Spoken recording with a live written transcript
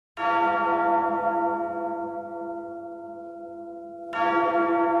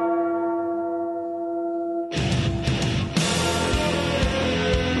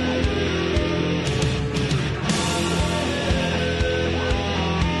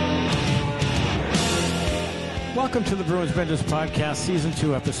Welcome to the Bruins Benders Podcast, Season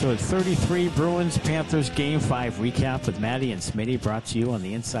 2, Episode 33, Bruins-Panthers Game 5 recap with Maddie and Smitty, brought to you on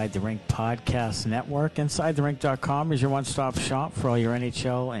the Inside the Rink Podcast Network. InsideTheRink.com is your one-stop shop for all your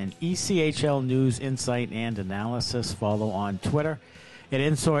NHL and ECHL news, insight, and analysis. Follow on Twitter at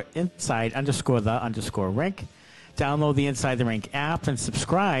inside_the_rink. Download the Inside the Rink app and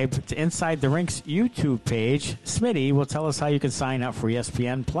subscribe to Inside the Rink's YouTube page. Smitty will tell us how you can sign up for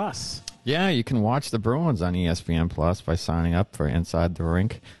ESPN Plus. Yeah, you can watch the Bruins on ESPN Plus by signing up for Inside the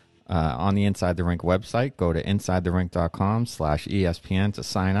Rink. On the Inside the Rink website, go to insidetherink.com/ESPN to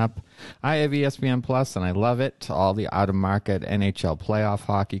sign up. I have ESPN Plus, and I love it. All the out-of-market NHL playoff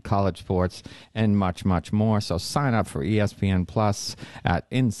hockey, college sports, and much, much more. So sign up for ESPN Plus at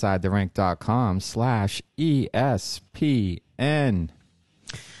insidetherink.com/ESPN.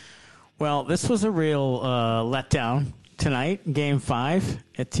 Well, this was a real letdown tonight, Game 5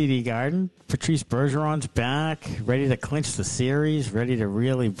 at TD Garden. Patrice Bergeron's back, ready to clinch the series, ready to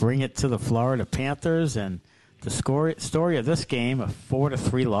really bring it to the Florida Panthers. And the story of this game, a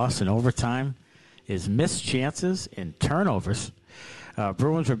 4-3 loss in overtime, is missed chances and turnovers.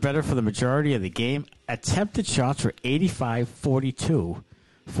 Bruins were better for the majority of the game. Attempted shots were 85-42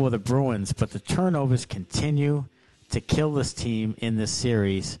 for the Bruins, but the turnovers continue to kill this team in this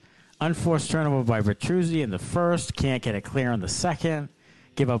series. Unforced turnover by Bertuzzi in the first. Can't get it clear in the second.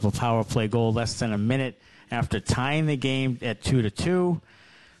 Give up a power play goal less than a minute after tying the game at 2-2.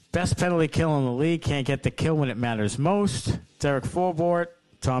 Best penalty kill in the league. Can't get the kill when it matters most. Derek Forbort,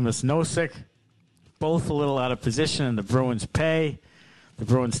 Thomas Nosek, both a little out of position in the Bruins' pay. The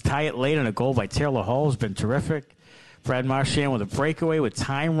Bruins tie it late on a goal by Taylor Hall has been terrific. Brad Marchand with a breakaway with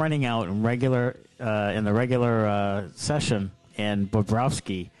time running out in the regular session, and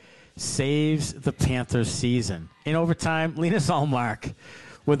Bobrovsky saves the Panthers' season. In overtime, Linus Ullmark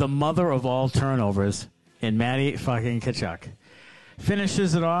with the mother of all turnovers, and Matty fucking Tkachuk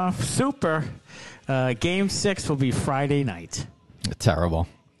finishes it off. Super. Game 6 will be Friday night. Terrible.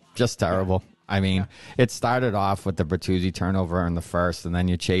 Just terrible. I mean, It started off with the Bertuzzi turnover in the first, and then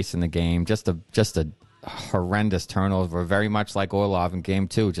you're chasing the game. Just a horrendous turnover, very much like Orlov in Game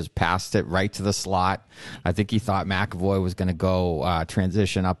 2. Just passed it right to the slot. I think he thought McAvoy was going to go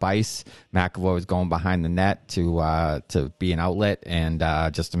transition up ice. McAvoy was going behind the net to be an outlet, and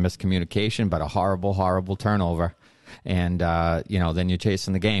just a miscommunication, but a horrible, horrible turnover. And, then you're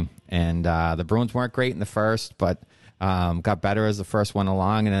chasing the game. And the Bruins weren't great in the first, but got better as the first went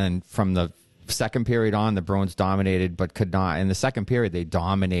along. And then from the second period on, the Bruins dominated, but could not. In the second period, they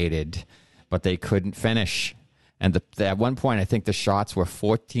dominated, but they couldn't finish. And at one point, I think the shots were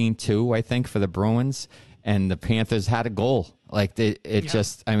 14-2, I think, for the Bruins, and the Panthers had a goal. Like,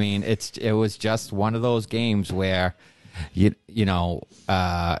 it was just one of those games where, you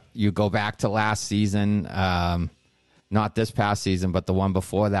go back to last season, not this past season, but the one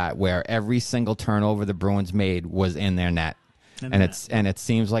before that, where every single turnover the Bruins made was in their net. And it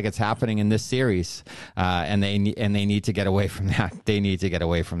seems like it's happening in this series, and they need to get away from that. They need to get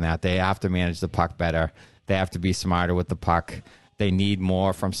away from that. They have to manage the puck better. They have to be smarter with the puck. They need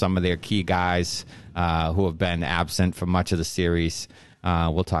more from some of their key guys who have been absent for much of the series.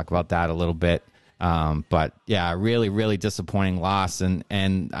 We'll talk about that a little bit. But yeah, really, really disappointing loss.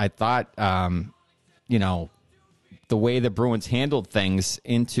 And I thought, the way the Bruins handled things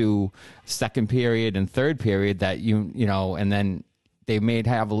into second period and third period, that and then they may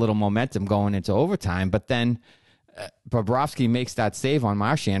have a little momentum going into overtime, but then Bobrovsky makes that save on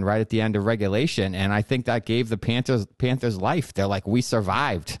Marchand right at the end of regulation, and I think that gave the Panthers life. They're like, we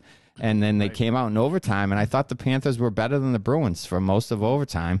survived, and then they came out in overtime, and I thought the Panthers were better than the Bruins for most of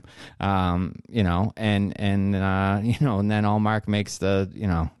overtime, and then Ullmark makes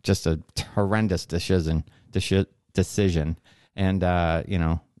the just a horrendous decision. And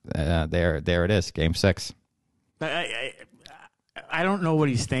there it is, Game 6. I don't know what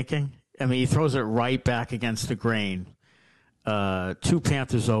he's thinking. I mean, he throws it right back against the grain. 2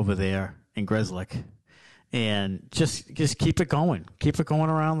 Panthers over there in Grzelcyk, and just keep it going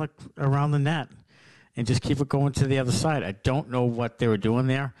around the net, and just keep it going to the other side. I don't know what they were doing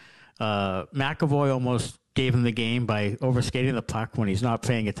there. McAvoy almost gave him the game by overskating the puck when he's not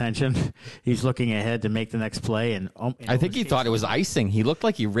paying attention. He's looking ahead to make the next play, and I think he thought it was icing. He looked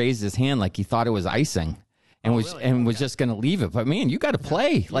like he raised his hand like he thought it was icing, and was just going to leave it. But man, you got to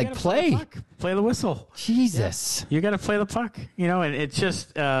play, play the whistle. Jesus, you got to play the puck. And it's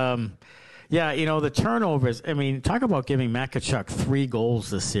just, the turnovers. I mean, talk about giving Matt Tkachuk 3 goals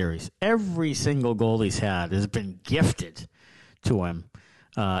this series. Every single goal he's had has been gifted to him.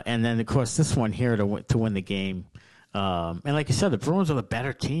 And then, of course, this one here to win the game. And like you said, the Bruins are the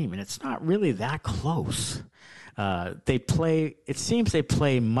better team, and it's not really that close. It seems they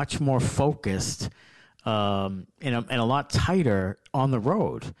play much more focused and a lot tighter on the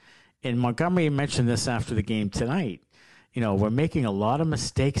road. And Montgomery mentioned this after the game tonight. We're making a lot of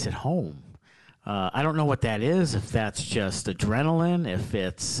mistakes at home. I don't know what that is, if that's just adrenaline, if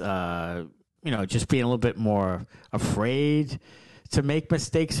it's, just being a little bit more afraid to make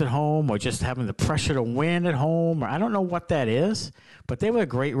mistakes at home, or just having the pressure to win at home. Or I don't know what that is, but they were a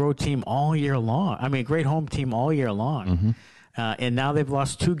great road team all year long. I mean, a great home team all year long. Mm-hmm. And now they've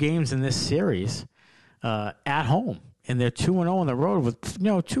lost 2 games in this series at home. And they're 2-0 on the road with,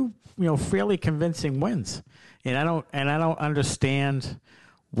 two, fairly convincing wins. And I don't understand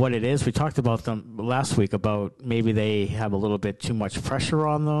what it is. We talked about them last week about maybe they have a little bit too much pressure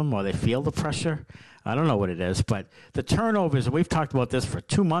on them, or they feel the pressure. I don't know what it is, but the turnovers, we've talked about this for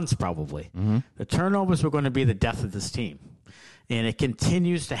 2 months probably. Mm-hmm. The turnovers were going to be the death of this team. And it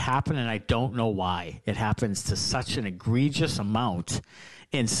continues to happen, and I don't know why. It happens to such an egregious amount,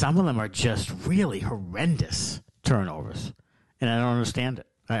 and some of them are just really horrendous turnovers. And I don't understand it.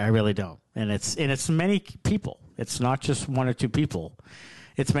 I really don't. And it's many people. It's not just 1 or 2 people.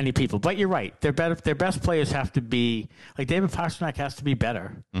 It's many people. But you're right. Their best players have to be, like David Pastrnak has to be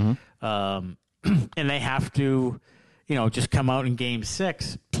better. Mm-hmm. And they have to, just come out in Game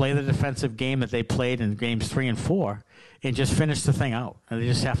 6, play the defensive game that they played in Games 3 and 4, and just finish the thing out. And they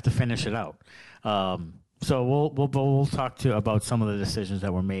just have to finish it out. So we'll talk about some of the decisions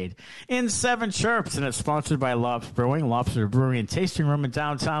that were made in 7 Chirps, and it's sponsored by Lobster Brewing, Lobster Brewery and Tasting Room in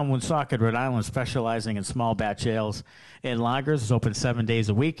downtown Woonsocket, Rhode Island, specializing in small batch ales and lagers. It's open 7 days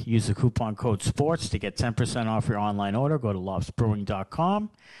a week. Use the coupon code SPORTS to get 10% off your online order. Go to lobsterbrewing.com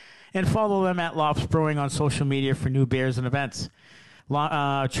and follow them at Lobster Brewing on social media for new beers and events.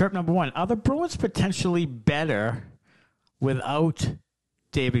 Chirp number 1: are the Bruins potentially better without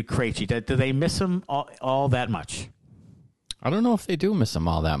David Krejci? Do they miss him all that much? I don't know if they do miss him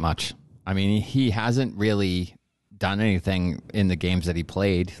all that much. I mean, he hasn't really done anything in the games that he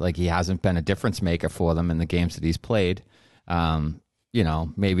played. Like, he hasn't been a difference maker for them in the games that he's played.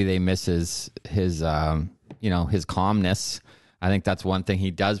 Maybe they miss his calmness. I think that's one thing he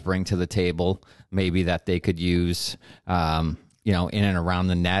does bring to the table, maybe that they could use, in and around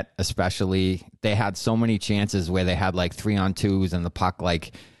the net, especially. They had so many chances where they had like 3-on-2s and the puck,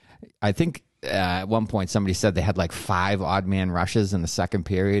 like, I think at one point somebody said they had like 5 odd man rushes in the second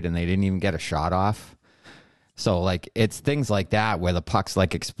period and they didn't even get a shot off. So, like, it's things like that where the puck's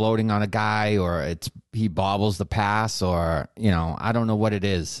like exploding on a guy, or he bobbles the pass, or, I don't know what it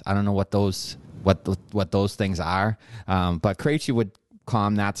is. I don't know what those things are. But Krejci would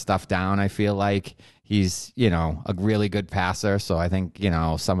calm that stuff down. I feel like he's, a really good passer. So I think,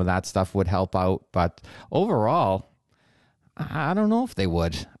 some of that stuff would help out. But overall, I don't know if they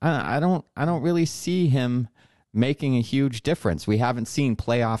would. I don't really see him making a huge difference. We haven't seen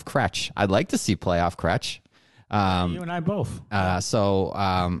playoff Kretsch. I'd like to see playoff Kretsch. You and I both.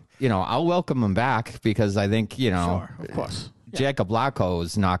 I'll welcome him back, because I think, Sure, of course. Jacob Lacko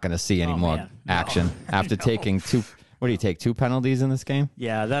is not going to see any more action after taking 2. What do you take? 2 penalties in this game?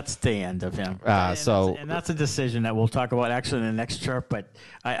 Yeah, that's the end of him. And that's a decision that we'll talk about actually in the next chirp. But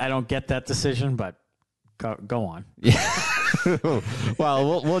I don't get that decision. But go on. Yeah.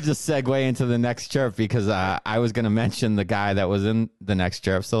 Well, we'll just segue into the next chirp, because I was going to mention the guy that was in the next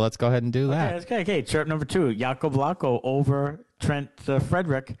chirp. So let's go ahead and do that. Okay. Chirp number 2: Jakob Lacko over Trent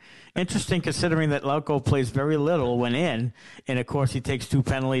Frederic. Interesting, considering that Lacko plays very little when in, and of course he takes 2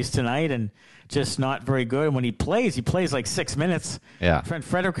 penalties tonight and just not very good. When he plays like 6 minutes. Yeah. Trent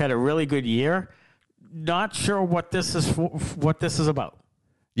Frederic had a really good year. Not sure what this is about.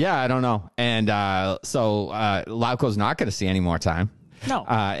 Yeah, I don't know. And so Lauko's not going to see any more time. No.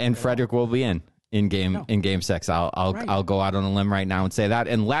 And Frederic will be in game 6. I'll go out on a limb right now and say that,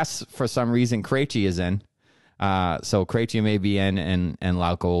 unless for some reason Krejci is in. So Krejci may be in and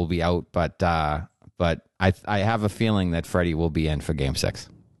Lauko will be out, but I have a feeling that Freddie will be in for game 6.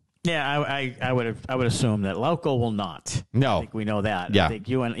 Yeah, I would assume that Lauko will not. No, I think we know that. Yeah. I think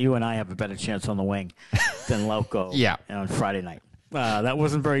you and I have a better chance on the wing than Lauko. Yeah. On Friday night. That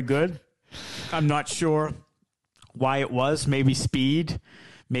wasn't very good. I'm not sure why it was. Maybe speed.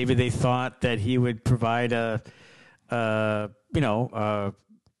 Maybe they thought that he would provide a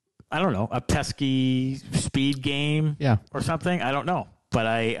pesky speed game. Yeah. Or something. I don't know. But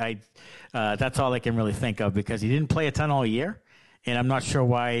I that's all I can really think of, because he didn't play a ton all year, and I'm not sure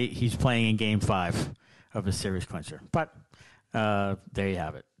why he's playing in Game 5 of the series clincher. But there you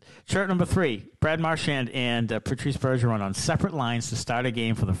have it. Chart number 3, Brad Marchand and Patrice Bergeron on separate lines to start a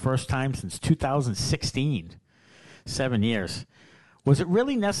game for the first time since 2016. 7 years. Was it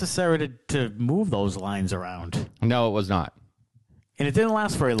really necessary to move those lines around? No, it was not. And it didn't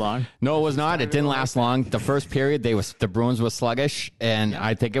last very long. No, it was not. It didn't last long. The first period, the Bruins were sluggish, and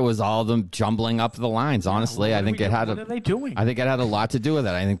I think it was all of them jumbling up the lines. Honestly, I think what are they doing? I think it had a lot to do with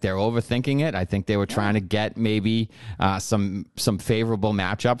it. I think they're overthinking it. I think they were trying to get maybe some favorable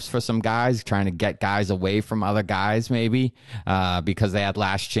matchups for some guys, trying to get guys away from other guys, maybe because they had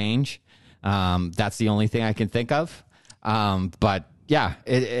last change. That's the only thing I can think of. But yeah,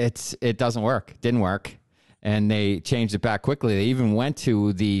 it doesn't work. Didn't work. And they changed it back quickly. They even went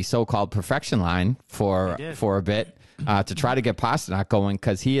to the so-called perfection line for a bit to try to get Pastrnak going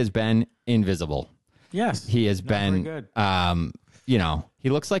because he has been invisible. Yes, he has been. Good. He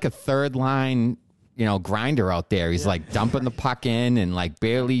looks like a third line, grinder out there. He's like dumping the puck in and like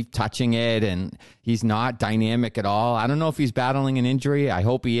barely touching it, and he's not dynamic at all. I don't know if he's battling an injury. I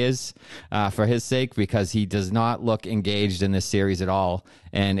hope he is for his sake because he does not look engaged in this series at all.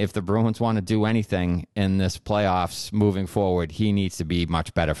 And if the Bruins want to do anything in this playoffs moving forward, he needs to be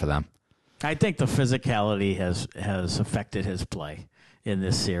much better for them. I think the physicality has affected his play in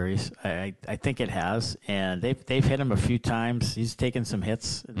this series. I think it has, and they've hit him a few times. He's taken some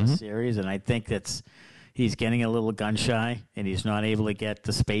hits in the series, and I think he's getting a little gun shy, and he's not able to get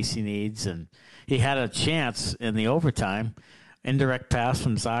the space he needs. And he had a chance in the overtime, indirect pass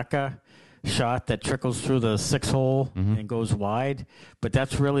from Zacha, shot that trickles through the 6-hole and goes wide. But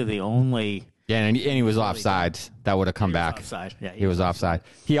that's really the only. Yeah, and he was offside. That would have come back. Offside. Yeah, he was offside.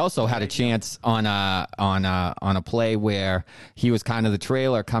 He also had a chance on a play where he was kind of the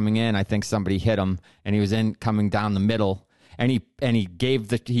trailer coming in. I think somebody hit him, and he was coming down the middle, and he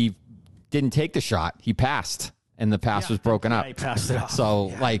didn't take the shot. He passed, and the pass was broken up. He passed it off.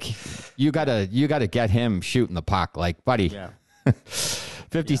 So you gotta get him shooting the puck, like buddy. Yeah.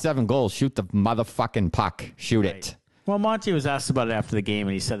 57 goals. Shoot the motherfucking puck. Shoot it. Well, Monty was asked about it after the game,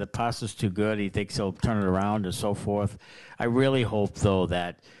 and he said the Pasta's too good. He thinks he'll turn it around and so forth. I really hope, though,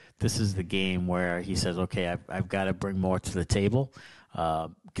 that this is the game where he says, okay, I've got to bring more to the table.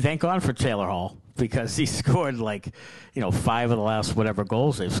 Thank God for Taylor Hall because he scored 5 of the last whatever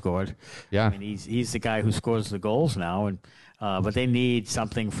goals they've scored. Yeah. I mean, he's the guy who scores the goals now, and but they need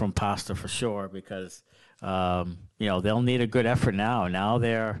something from Pasta for sure because, they'll need a good effort now.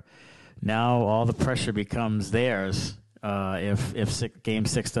 Now all the pressure becomes theirs if Game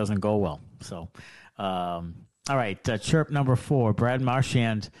 6 doesn't go well. So, all right, chirp number 4. Brad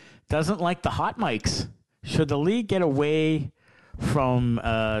Marchand doesn't like the hot mics. Should the league get away from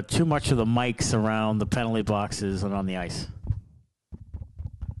too much of the mics around the penalty boxes and on the ice?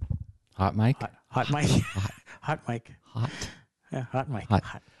 Hot mic? Hot mic. Hot mic. Hot. Yeah, hot mic.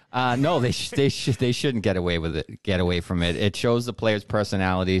 Hot. No, they shouldn't get away from it. It shows the players'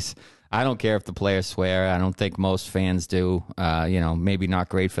 personalities. I don't care if the players swear. I don't think most fans do. Maybe not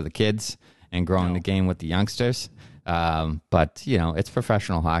great for the kids and growing the game with the youngsters. But it's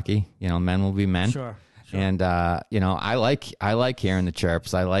professional hockey. Men will be men. Sure. And I like hearing the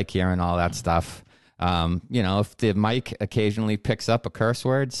chirps. I like hearing all that stuff. If the mic occasionally picks up a curse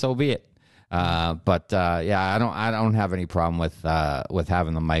word, so be it. I don't have any problem with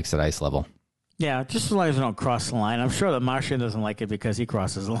having the mics at ice level. Yeah, just as long as they don't cross the line. I'm sure that Marchand doesn't like it because he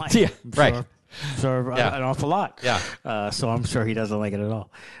crosses the line. Yeah, right. Sure, an awful lot. Yeah. So I'm sure he doesn't like it at all.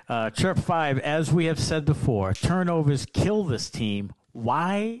 Chirp 5, as we have said before, turnovers kill this team.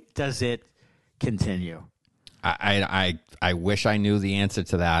 Why does it continue? I wish I knew the answer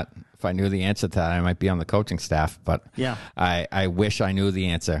to that. If I knew the answer to that, I might be on the coaching staff. But yeah, I wish I knew the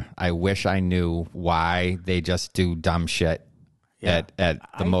answer. I wish I knew why they just do dumb shit at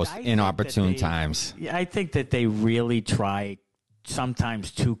the most inopportune times. Yeah, I think that they really try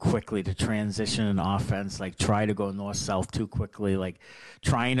sometimes too quickly to transition an offense, like try to go north-south too quickly, like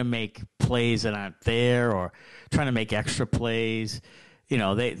trying to make plays that aren't there or trying to make extra plays.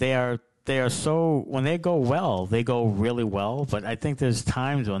 They are so, when they go well, they go really well. But I think there's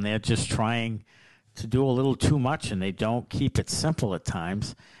times when they're just trying to do a little too much and they don't keep it simple at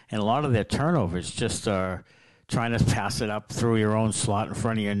times. And a lot of their turnovers just are trying to pass it up through your own slot in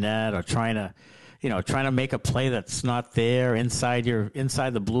front of your net or trying to make a play that's not there inside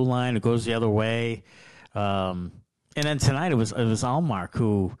the blue line. It goes the other way. And then tonight it was Allmark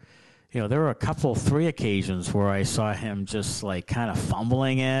who, there were 3 occasions where I saw him just like kind of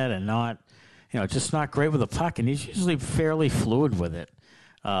fumbling it and not, just not great with the puck. And he's usually fairly fluid with it.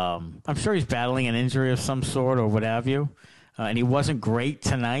 I'm sure he's battling an injury of some sort or what have you. And he wasn't great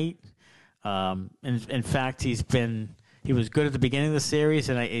tonight. In fact, he was good at the beginning of the series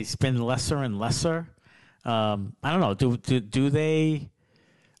and he's been lesser and lesser. I don't know. Do they,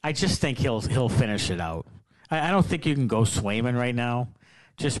 I just think he'll finish it out. I don't think you can go Swayman right now,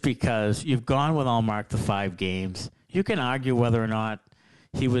 just because you've gone with Allmark the 5 games. You can argue whether or not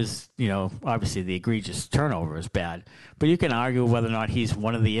he was, obviously the egregious turnover is bad, but you can argue whether or not he's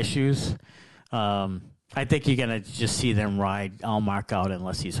one of the issues. I think you're going to just see them ride Allmark out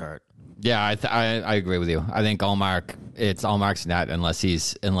unless he's hurt. Yeah, I agree with you. I think it's Allmark's net unless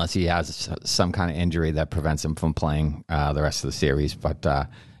he has some kind of injury that prevents him from playing the rest of the series. But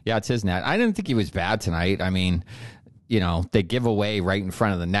yeah, it's his net. I didn't think he was bad tonight. I mean, they give away right in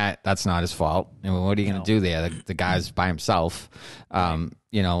front of the net. That's not his fault. I mean, what are you going to do there? The guy's by himself.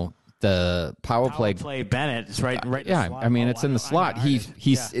 The power play Bennett is right. Yeah, in the slot. I mean, it's in the slot.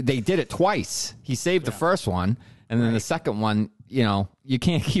 They did it twice. He saved the first one, and then the second one. You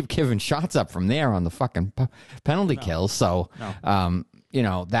can't keep giving shots up from there on the fucking penalty kill. So, that's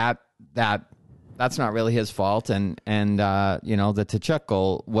not really his fault. And the Tkachuk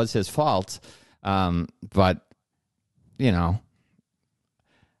goal was his fault. But,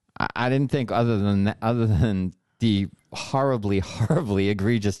 I didn't think other than the horribly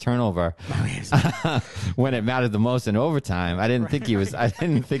egregious turnover when it mattered the most in overtime. I didn't think he was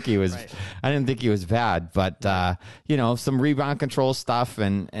bad, but some rebound control stuff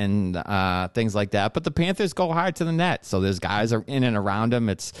and things like that. But the Panthers go hard to the net, so there's guys are in and around him.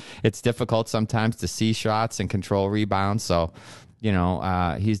 It's difficult sometimes to see shots and control rebounds. So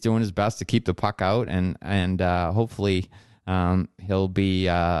he's doing his best to keep the puck out, and hopefully he'll be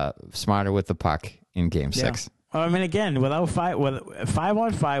smarter with the puck in Game 6. I mean, again, without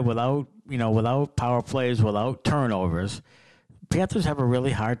 5-on-5, without power plays, without turnovers, Panthers have a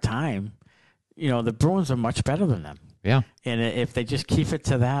really hard time. The Bruins are much better than them. Yeah. And if they just keep it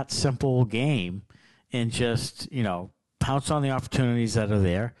to that simple game and just, pounce on the opportunities that are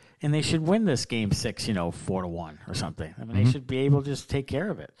there, and they should win this Game 6, 4-1 or something. I mean, they should be able to just take care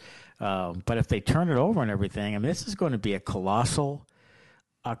of it. But if they turn it over and everything, I mean, this is going to be a colossal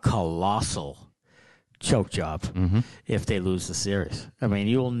choke job if they lose the series. I mean,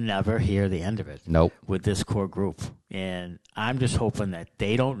 you will never hear the end of it. Nope. With this core group. And I'm just hoping that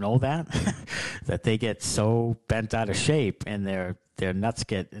they don't know that, that they get so bent out of shape and their nuts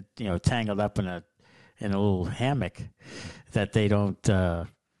get tangled up in a little hammock that they don't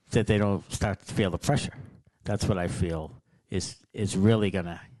start to feel the pressure. That's what I feel is really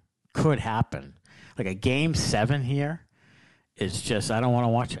could happen. Like a Game 7 here is just, I don't want to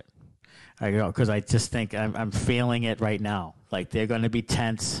watch it. Because I just think I'm feeling it right now. Like they're going to be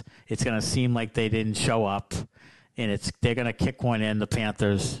tense. It's going to seem like they didn't show up, and they're going to kick one in, the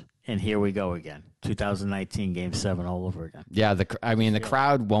Panthers, and here we go again. 2019 Game 7 all over again. Yeah, the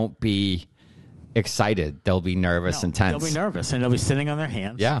crowd won't be excited. They'll be nervous and tense. They'll be nervous, and they'll be sitting on their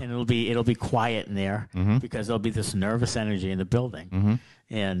hands. Yeah, and it'll be quiet in there because there'll be this nervous energy in the building,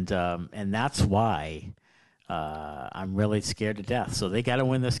 and that's why I'm really scared to death. So they got to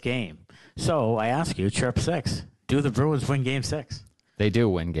win this game. So I ask you, Chirp 6, do the Bruins win Game 6? They do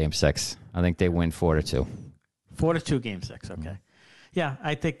win Game 6. I think they win 4-2. 4-2 Game 6, okay. Yeah,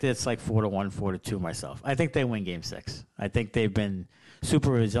 I think it's like 4-1, 4-2 myself. I think they win Game 6. I think they've been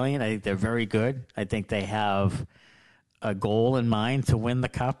super resilient. I think they're very good. I think they have a goal in mind to win the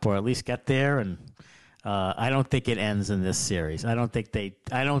cup or at least get there. And I don't think it ends in this series. I don't think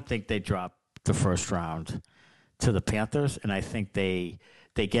they drop the first round to the Panthers, and I think they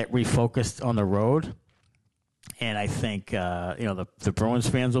get refocused on the road, and I think the Bruins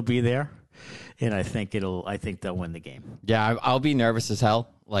fans will be there, and I think they'll win the game. Yeah, I'll be nervous as hell,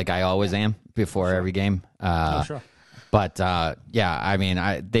 like I always am before every game. Sure. But yeah, I mean,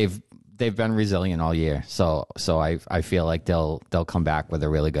 they've been resilient all year, so I feel like they'll come back with a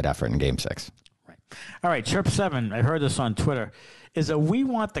really good effort in Game 6. Right. All right, Chirp 7. I heard this on Twitter. Is a "We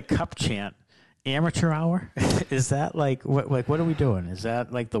Want the Cup" chant amateur hour? Is that like what are we doing? Is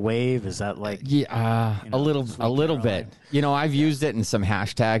that like the wave? Is that like a little bit? I've used it in some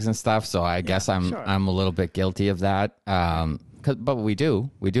hashtags and stuff, so I guess I'm a little bit guilty of that. But we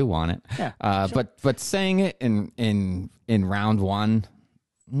do want it. Yeah. Sure. But saying it in round one.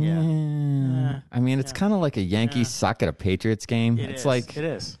 Yeah. I mean, it's kind of like a Yankees suck at a Patriots game. It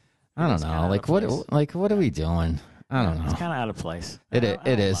is. I don't know. What are we doing? I don't know. It's kind of out of place. It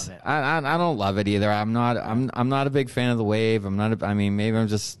is. I don't love it either. I'm not a big fan of the wave. Maybe I'm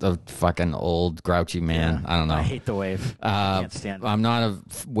just a fucking old grouchy man. Yeah. I don't know. I hate the wave. I can't stand it. I'm not a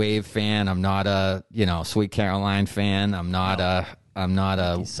wave fan. I'm not a Sweet Caroline fan. I'm not a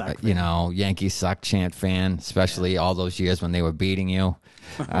Yankee suck chant fan, especially all those years when they were beating you.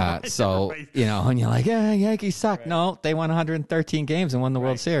 So, right. And you're like, yeah, Yankees suck. Right. No, they won 113 games and won the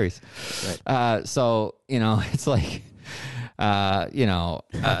World Series. Right. So, it's like,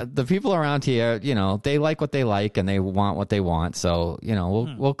 The people around here, they like what they like and they want what they want. So,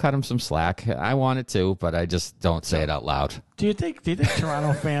 we'll cut them some slack. I want it too, but I just don't say it out loud. Do you think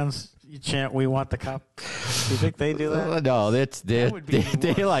Toronto fans chant "We want the cup"? Do you think they do that? No,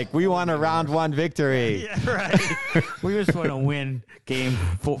 they like, we want a round one victory. Yeah, right. We just want to win game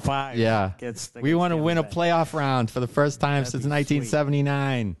 5. Yeah, we want to win a playoff round for the first time since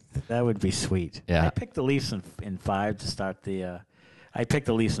 1979. That would be sweet. Yeah, I picked the Leafs in 5 to start the. I picked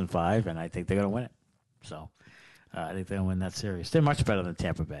the Leafs in 5, and I think they're going to win it. So. I think they'll win that series. They're much better than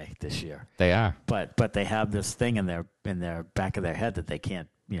Tampa Bay this year. They are, but they have this thing in their back of their head that they can't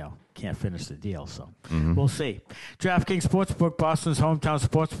finish the deal. So We'll see. DraftKings Sportsbook, Boston's hometown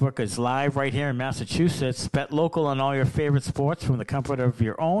sportsbook, is live right here in Massachusetts. Bet local on all your favorite sports from the comfort of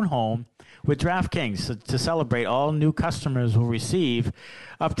your own home with DraftKings. To celebrate, all new customers will receive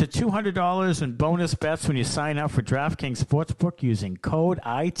up to $200 in bonus bets when you sign up for DraftKings Sportsbook using code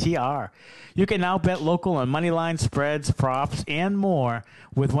ITR. You can now bet local on money line spreads, props, and more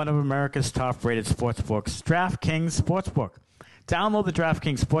with one of America's top-rated sportsbooks, DraftKings Sportsbook. Download the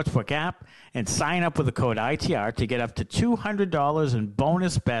DraftKings Sportsbook app and sign up with the code ITR to get up to $200 in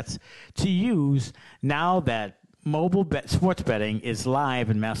bonus bets to use now that sports betting is live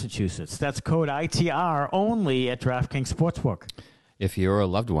in Massachusetts. That's code ITR only at DraftKings Sportsbook. If your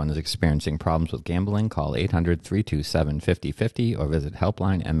loved one is experiencing problems with gambling, call 800-327-5050 or visit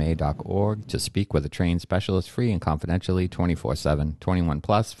helplinema.org to speak with a trained specialist free and confidentially 24/7. 21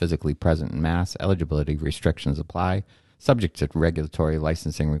 plus, physically present in Mass. Eligibility restrictions apply. Subject to regulatory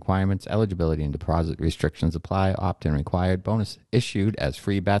licensing requirements. Eligibility and deposit restrictions apply. Opt-in required. Bonus issued as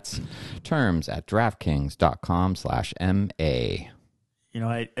free bets. Terms at DraftKings.com/MA.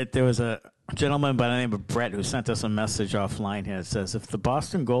 There was a gentleman by the name of Brett who sent us a message offline here. It says, if the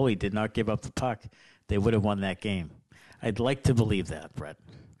Boston goalie did not give up the puck, they would have won that game. I'd like to believe that, Brett.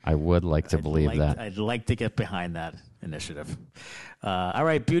 I would like to believe that. I'd like to get behind that initiative. All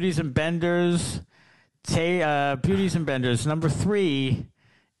right, Beauties and Benders. Beauties and Benders. Number 3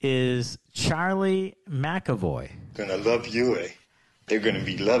 is Charlie McAvoy. Gonna love you, eh? They're gonna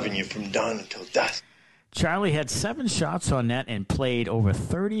be loving you from dawn until dusk. Charlie had 7 shots on net and played over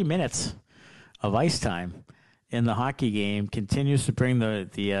 30 minutes of ice time in the hockey game. Continues to bring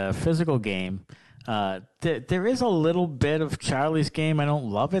the physical game. There is a little bit of Charlie's game I don't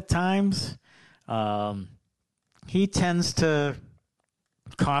love at times. He tends to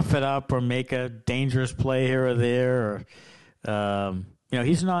cough it up or make a dangerous play here or there.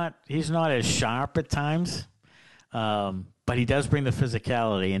 He's not as sharp at times, but he does bring the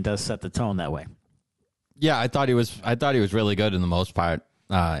physicality and does set the tone that way. Yeah, I thought he was really good in the most part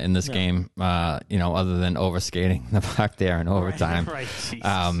in this game. Other than overskating the puck there in overtime. Right.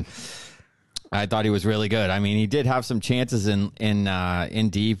 I thought he was really good. I mean, he did have some chances in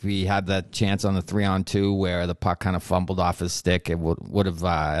deep. He had that chance on the 3-on-2 where the puck kind of fumbled off his stick. It would have,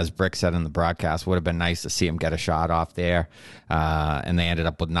 as Brick said in the broadcast, would have been nice to see him get a shot off there. And they ended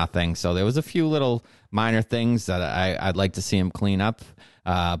up with nothing. So there was a few little minor things that I'd like to see him clean up.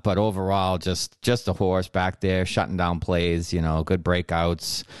 But overall, just a horse back there, shutting down plays, good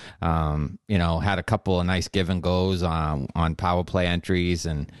breakouts, had a couple of nice give and goes on power play entries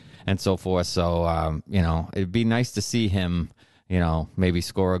and so forth. So, it'd be nice to see him, maybe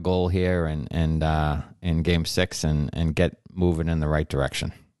score a goal here and in game 6 and get moving in the right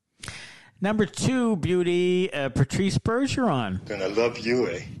direction. Number 2, Beauty, Patrice Bergeron. Gonna love you,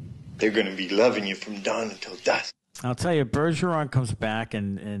 eh? They're gonna be loving you from dawn until dusk. I'll tell you, Bergeron comes back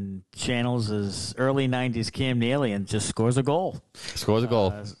and channels his early 90s Cam Neely and just scores a goal. Scores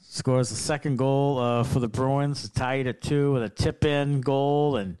the second goal for the Bruins, tied at 2 with a tip-in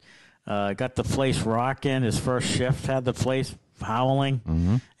goal, and got the place rocking. His first shift had the place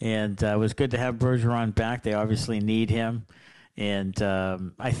howling, and it was good to have Bergeron back. They obviously need him, and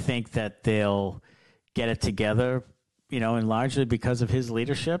I think that they'll get it together, and largely because of his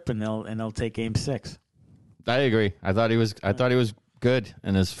leadership, and they'll take Game 6. I agree. I thought he was good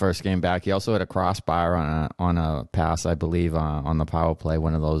in his first game back. He also had a crossbar on a pass, I believe, on the power play.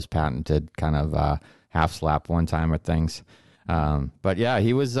 One of those patented kind of half slap one timer things. But yeah,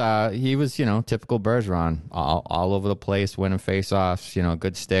 he was typical Bergeron, all over the place, winning faceoffs,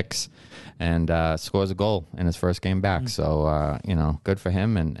 good sticks, and scores a goal in his first game back. So good for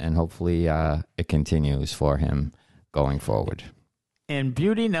him, and hopefully it continues for him going forward. And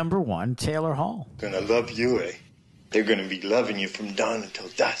Beauty number 1, Taylor Hall. Gonna love you, eh? They're gonna be loving you from dawn until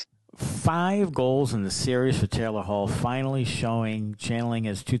dusk. 5 goals in the series for Taylor Hall, finally channeling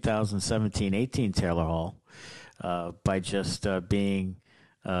his 2017-18 Taylor Hall by just being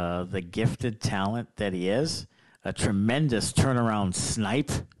the gifted talent that he is. a tremendous turnaround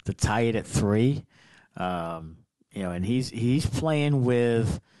snipe to tie it at 3. And he's playing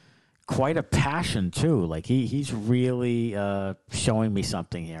with quite a passion too. Like he's really showing me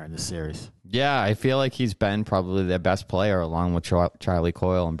something here in this series. Yeah, I feel like he's been probably their best player, along with Charlie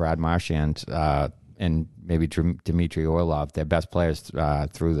Coyle and Brad Marchand, and maybe Dmitry Orlov, their best players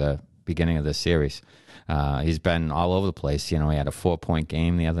through the beginning of this series. He's been all over the place. He had a 4-point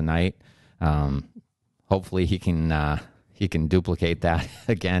game the other night. Hopefully he can duplicate that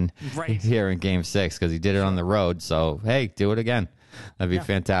again here in Game 6, because he did it on the road. So, hey, do it again. That'd be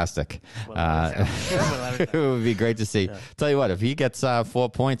fantastic. It would be great to see. Yeah. Tell you what, if he gets 4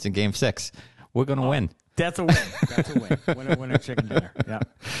 points in Game 6, we're going to win. That's a win. That's a win. Winner chicken dinner. Yeah,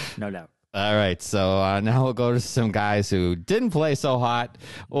 no doubt. All right, so now we'll go to some guys who didn't play so hot,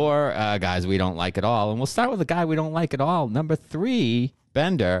 or guys we don't like at all. And we'll start with a guy we don't like at all. Number 3,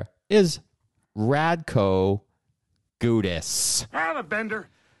 Bender, is Radko Gudas. Bender.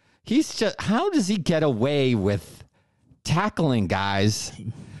 He's just, how does he get away with tackling guys?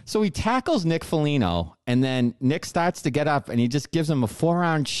 So he tackles Nick Foligno, and then Nick starts to get up, and he just gives him a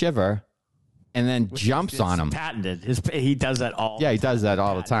 4-round shiver, and then jumps on him. Patented. He does that all. Yeah, he does that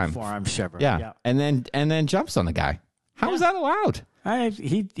all the time. Forearm shiver. Yeah. And then jumps on the guy. How is that allowed?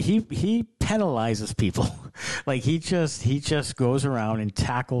 He penalizes people. Like he just goes around and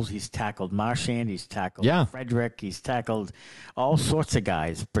tackles. He's tackled Marchand. He's tackled Frederick. He's tackled all sorts of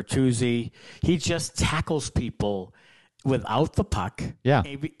guys. Bertuzzi. He just tackles people without the puck. Yeah.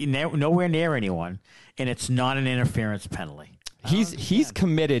 Nowhere near anyone, and it's not an interference penalty. He's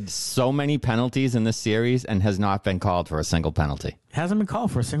committed so many penalties in this series and has not been called for a single penalty. Hasn't been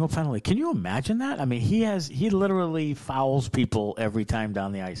called for a single penalty. Can you imagine that? I mean, he literally fouls people every time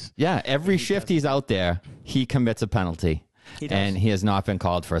down the ice. Yeah, every shift he's out there, he commits a penalty. And he has not been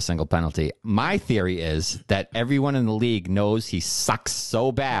called for a single penalty. My theory is that everyone in the league knows he sucks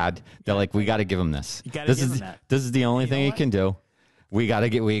so bad, they're like, we got to give him this. This is the only thing he can do. We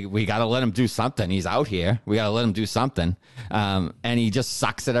gotta let him do something. He's out here. We gotta let him do something. And he just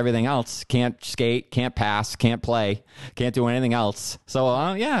sucks at everything else. Can't skate, can't pass, can't play, can't do anything else. So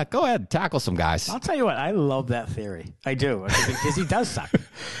go ahead, tackle some guys. I'll tell you what, I love that theory. I do, because he does suck,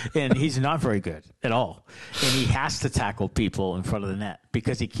 and he's not very good at all. And he has to tackle people in front of the net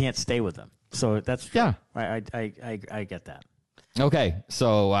because he can't stay with them. So that's true. Yeah. I get that. Okay,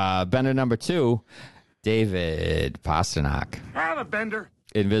 so Bender number 2. David Pastrnak. Bender.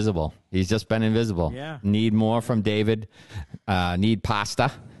 Invisible. He's just been invisible. Yeah. Need more from David. Need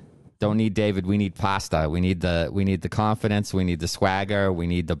pasta. Don't need David. We need pasta. We need the confidence. We need the swagger. We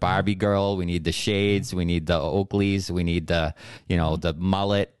need the Barbie girl. We need the shades. We need the Oakleys. We need the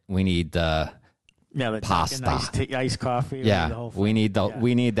mullet. We need the pasta. Iced coffee. Yeah, we need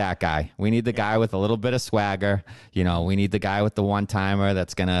that guy. We need the guy with a little bit of swagger. We need the guy with the one-timer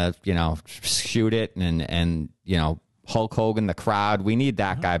that's gonna, shoot it and Hulk Hogan the crowd. We need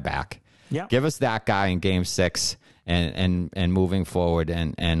that guy back. Yeah, give us that guy in Game 6 and moving forward,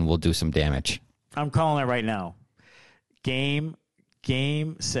 and we'll do some damage. I'm calling it right now. Game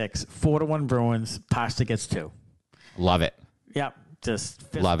 6, 4-1 Bruins. Pasta gets 2. Love it. Yep. Just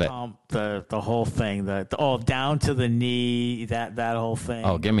fist love pump, the whole thing, down to the knee, that whole thing.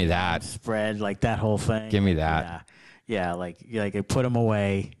 Oh, give me that spread, like that whole thing. Give me that. Yeah, like I put him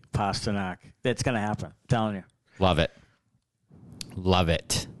away, Pastrnak. That's gonna happen. I'm telling you. Love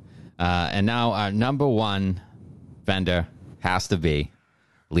it. And now our number 1 Bender has to be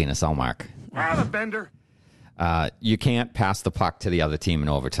Linus Ullmark. Bender. You can't pass the puck to the other team in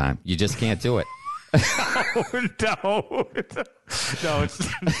overtime. You just can't do it. No,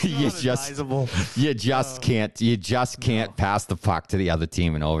 it's you just can't pass the puck to the other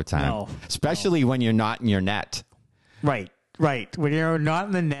team in overtime, especially when you're not in your net. Right. When you're not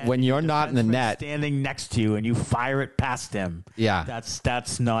in the net, standing next to you, and you fire it past them. Yeah,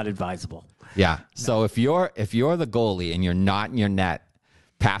 that's not advisable. Yeah. No. So if you're the goalie and you're not in your net,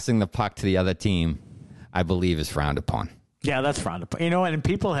 passing the puck to the other team, I believe, is frowned upon. Yeah, that's frowned upon. And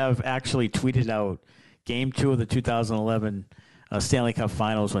people have actually tweeted out Game 2 of the 2011 Stanley Cup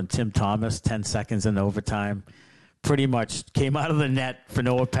Finals when Tim Thomas, 10 seconds in overtime, pretty much came out of the net for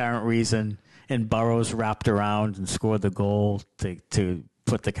no apparent reason, and Burroughs wrapped around and scored the goal to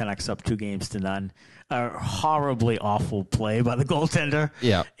put the Canucks up 2-0. A horribly awful play by the goaltender.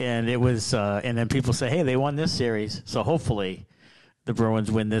 Yeah. And it was, and then people say, hey, they won this series. So hopefully the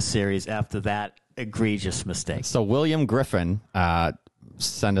Bruins win this series after that egregious mistake. So William Griffin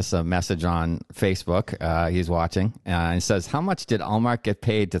sent us a message on Facebook. He's watching and says, how much did Ullmark get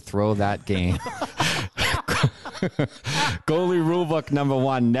paid to throw that game? Goalie rulebook number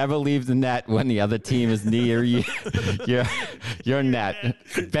 1: never leave the net when the other team is near you, your net.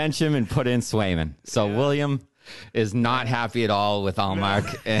 Bench him and put in Swayman. So William is not happy at all with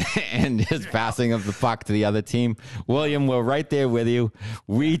Allmark and his passing of the puck to the other team. William, we're right there with you.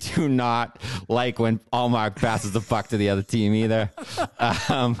 We do not like when Allmark passes the puck to the other team either,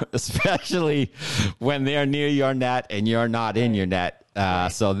 especially when they're near your net and you're not in your net.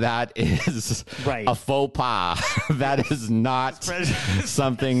 So that is a faux pas. That is not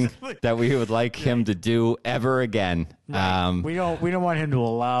something that we would like him to do ever again. We don't want him to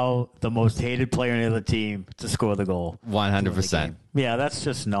allow the most hated player in the other team to score the goal. 100%. Yeah, that's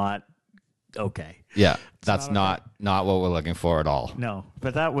just not okay. Yeah, that's not what we're looking for at all. No,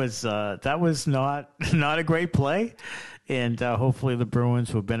 but that was not a great play. And hopefully the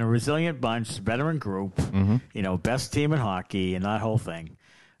Bruins, who have been a resilient bunch, veteran group, best team in hockey and that whole thing,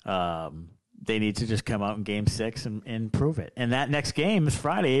 they need to just come out in Game 6 and prove it. And that next game is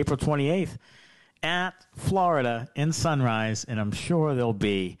Friday, April 28th at Florida in Sunrise, and I'm sure there'll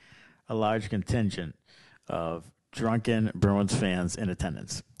be a large contingent of drunken Bruins fans in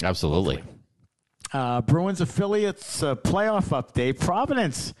attendance. Absolutely. Bruins affiliates playoff update.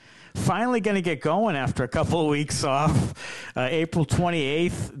 Providence finally going to get going after a couple of weeks off. April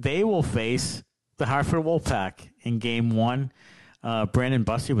 28th, they will face the Hartford Wolfpack in Game 1. Brandon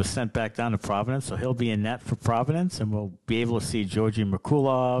Bussey was sent back down to Providence, so he'll be in net for Providence, and we'll be able to see Georgi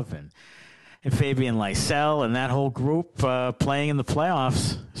Merkulov and Fabian Lysell and that whole group playing in the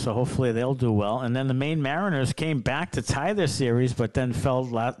playoffs. So hopefully they'll do well. And then the Maine Mariners came back to tie their series, but then fell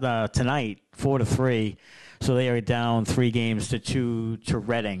tonight 4-3. So they are down 3-2 to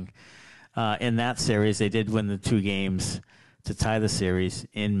Reading. In that series, they did win the 2 games to tie the series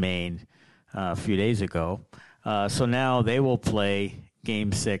in Maine a few days ago. So now they will play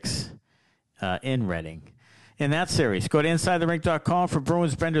Game 6 in Reading. In that series, go to InsideTheRink.com for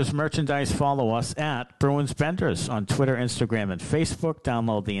Bruins Benders merchandise. Follow us at Bruins Benders on Twitter, Instagram, and Facebook.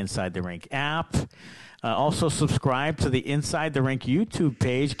 Download the Inside the Rink app. Also, subscribe to the Inside the Rink YouTube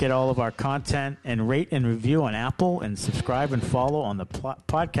page. Get all of our content and rate and review on Apple, and subscribe and follow on the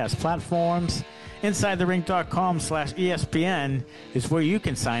podcast platforms. InsideTheRink.com/ESPN is where you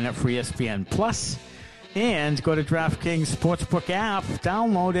can sign up for ESPN Plus, and go to DraftKings Sportsbook app,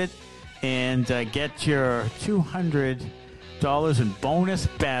 download it, and get your $200 in bonus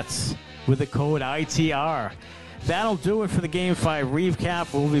bets with the code ITR. That'll do it for the Game 5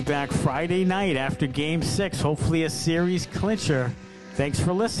 recap. We'll be back Friday night after Game 6, hopefully a series clincher. Thanks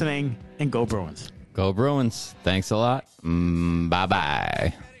for listening, and go Bruins. Go Bruins. Thanks a lot.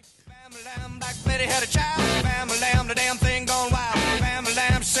 Bye-bye.